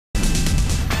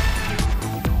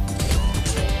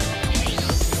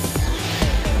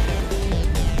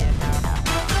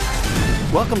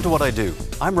Welcome to What I Do.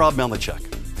 I'm Rob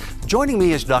Melnichuk. Joining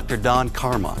me is Dr. Don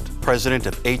Carmont, president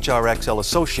of HRXL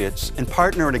Associates and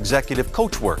partner in Executive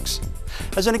CoachWorks.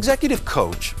 As an executive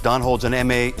coach, Don holds an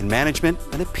MA in management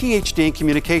and a PhD in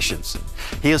communications.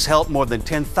 He has helped more than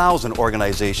 10,000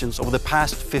 organizations over the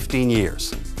past 15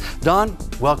 years. Don,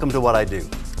 welcome to What I Do.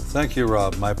 Thank you,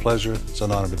 Rob. My pleasure. It's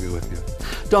an honor to be with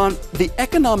you. Don, the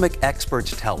economic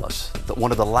experts tell us that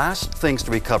one of the last things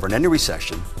to recover in any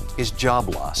recession is job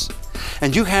loss.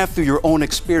 And you have, through your own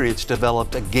experience,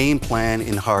 developed a game plan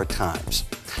in hard times.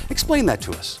 Explain that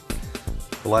to us.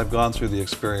 Well, I've gone through the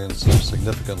experience of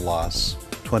significant loss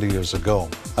 20 years ago.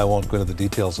 I won't go into the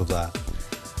details of that.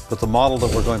 But the model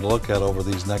that we're going to look at over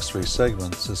these next three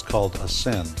segments is called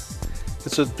ASCEND.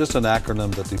 It's just an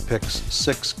acronym that depicts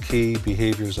 6 key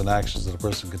behaviors and actions that a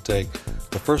person can take,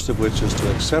 the first of which is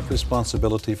to accept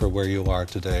responsibility for where you are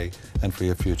today and for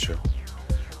your future.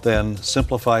 Then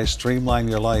simplify, streamline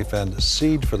your life, and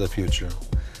seed for the future.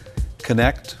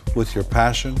 Connect with your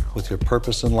passion, with your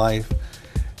purpose in life,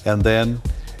 and then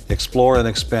explore and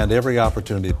expand every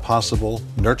opportunity possible,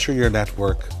 nurture your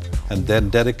network, and then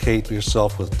dedicate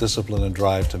yourself with discipline and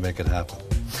drive to make it happen.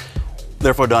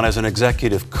 Therefore, Don, as an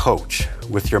executive coach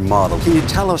with your model, can you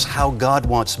tell us how God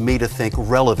wants me to think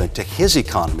relevant to His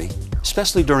economy,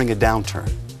 especially during a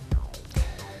downturn?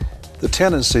 The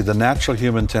tendency, the natural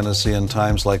human tendency in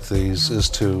times like these is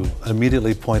to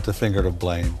immediately point the finger of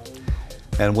blame.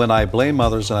 And when I blame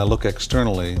others and I look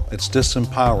externally, it's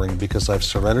disempowering because I've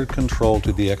surrendered control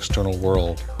to the external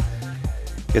world.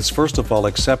 It's first of all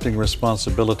accepting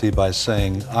responsibility by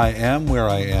saying, I am where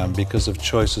I am because of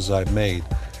choices I've made.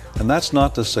 And that's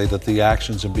not to say that the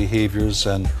actions and behaviors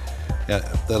that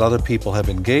other people have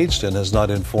engaged in has not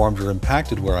informed or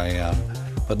impacted where I am,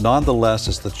 but nonetheless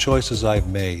it's the choices I've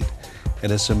made.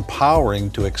 And it's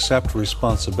empowering to accept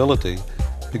responsibility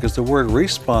because the word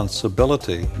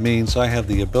responsibility means I have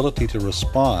the ability to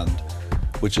respond,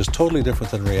 which is totally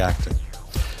different than reacting.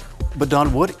 But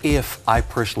Don, what if I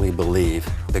personally believe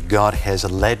that God has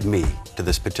led me to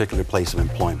this particular place of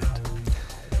employment?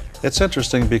 It's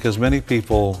interesting because many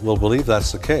people will believe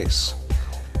that's the case.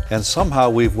 And somehow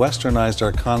we've westernized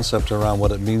our concept around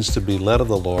what it means to be led of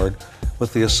the Lord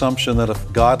with the assumption that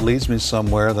if God leads me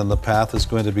somewhere, then the path is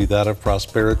going to be that of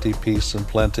prosperity, peace, and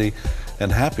plenty,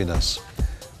 and happiness.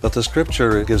 But the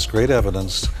Scripture gives great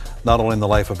evidence, not only in the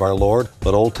life of our Lord,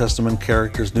 but Old Testament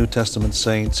characters, New Testament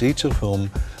saints, each of whom,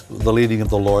 the leading of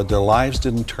the Lord, their lives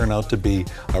didn't turn out to be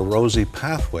a rosy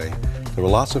pathway. There were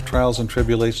lots of trials and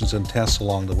tribulations and tests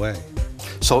along the way.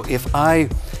 So if I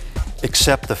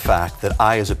accept the fact that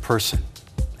I as a person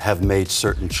have made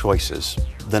certain choices,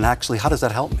 then actually how does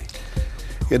that help me?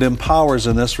 It empowers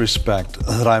in this respect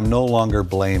that I'm no longer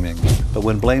blaming. But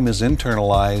when blame is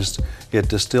internalized, it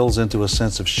distills into a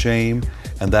sense of shame,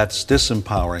 and that's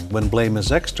disempowering. When blame is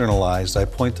externalized, I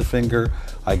point the finger,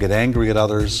 I get angry at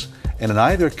others, and in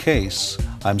either case,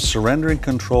 I'm surrendering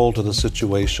control to the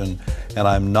situation and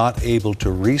I'm not able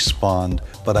to respond,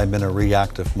 but I'm in a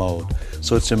reactive mode.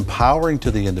 So it's empowering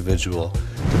to the individual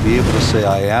to be able to say,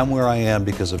 I am where I am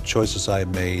because of choices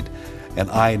I've made, and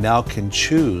I now can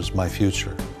choose my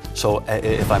future. So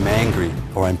if I'm angry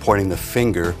or I'm pointing the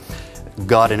finger,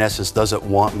 God in essence doesn't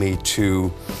want me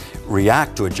to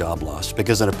react to a job loss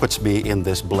because then it puts me in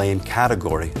this blame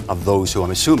category of those who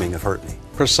I'm assuming have hurt me.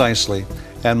 Precisely.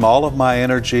 And all of my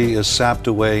energy is sapped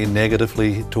away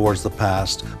negatively towards the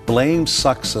past. Blame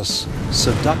sucks us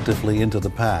seductively into the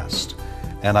past.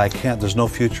 And there's no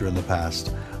future in the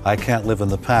past. I can't live in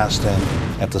the past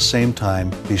and at the same time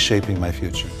be shaping my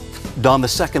future. Don, the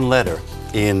second letter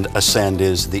in ASCEND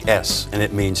is the S, and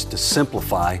it means to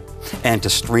simplify and to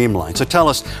streamline. So tell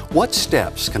us, what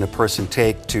steps can a person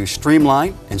take to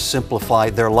streamline and simplify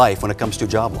their life when it comes to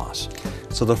job loss?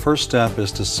 So the first step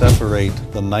is to separate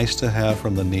the nice to have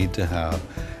from the need to have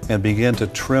and begin to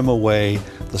trim away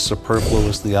the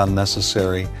superfluous, the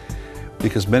unnecessary,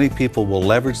 because many people will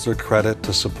leverage their credit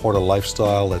to support a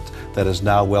lifestyle that is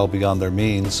now well beyond their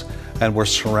means, and we're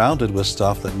surrounded with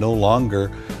stuff that no longer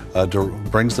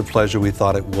brings the pleasure we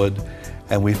thought it would,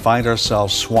 and we find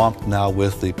ourselves swamped now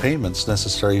with the payments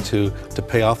necessary to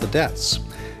pay off the debts.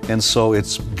 And so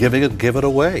it's give it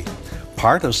away.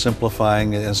 Part of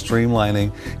simplifying and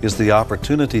streamlining is the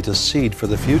opportunity to seed for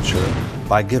the future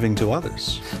by giving to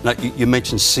others. Now, you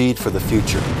mentioned seed for the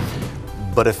future,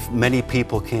 but if many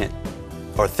people can't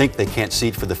or think they can't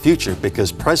seed for the future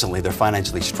because presently they're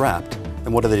financially strapped,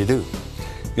 then what do?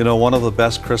 You know, one of the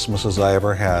best Christmases I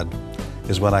ever had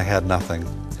is when I had nothing.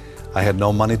 I had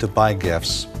no money to buy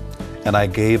gifts, and I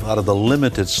gave out of the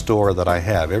limited store that I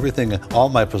have. Everything, all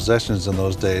my possessions in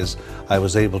those days, I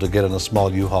was able to get in a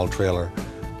small U-Haul trailer.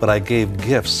 but I gave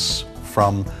gifts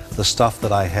from the stuff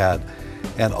that I had.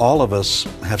 And all of us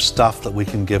have stuff that we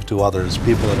can give to others,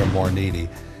 people that are more needy.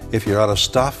 If you're out of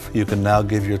stuff, you can now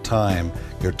give your time,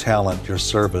 your talent, your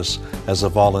service as a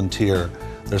volunteer.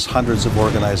 There's hundreds of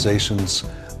organizations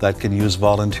that can use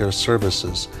volunteer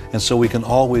services. And so we can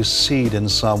always seed in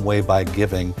some way by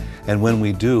giving. And when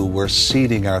we do, we're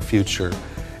seeding our future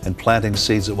and planting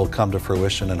seeds that will come to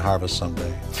fruition and harvest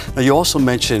someday. Now, you also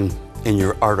mentioned in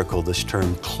your article this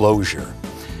term closure.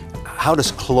 How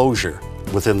does closure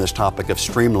within this topic of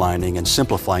streamlining and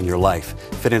simplifying your life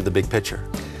fit into the big picture?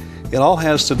 It all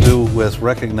has to do with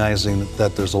recognizing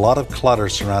that there's a lot of clutter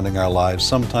surrounding our lives,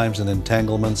 sometimes in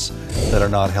entanglements that are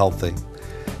not healthy.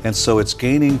 And so it's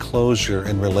gaining closure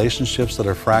in relationships that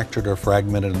are fractured or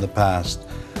fragmented in the past.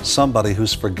 Somebody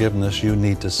whose forgiveness you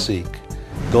need to seek.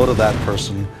 Go to that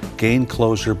person, gain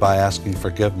closure by asking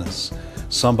forgiveness.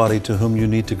 Somebody to whom you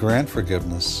need to grant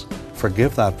forgiveness,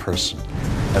 forgive that person.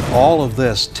 And all of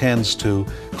this tends to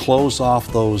close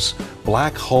off those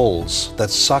black holes that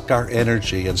suck our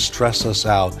energy and stress us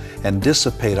out and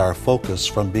dissipate our focus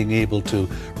from being able to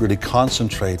really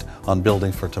concentrate on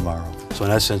building for tomorrow. So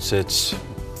in essence, it's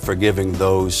forgiving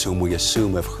those whom we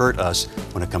assume have hurt us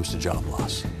when it comes to job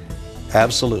loss.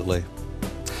 Absolutely.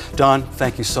 Don,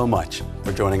 thank you so much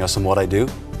for joining us on What I Do.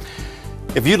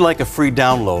 If you'd like a free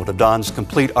download of Don's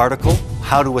complete article,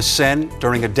 How to Ascend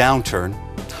During a Downturn,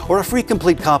 or a free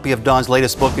complete copy of Don's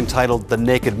latest book entitled The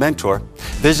Naked Mentor,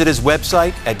 visit his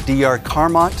website at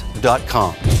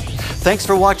drcarmont.com. Thanks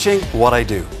for watching What I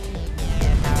Do.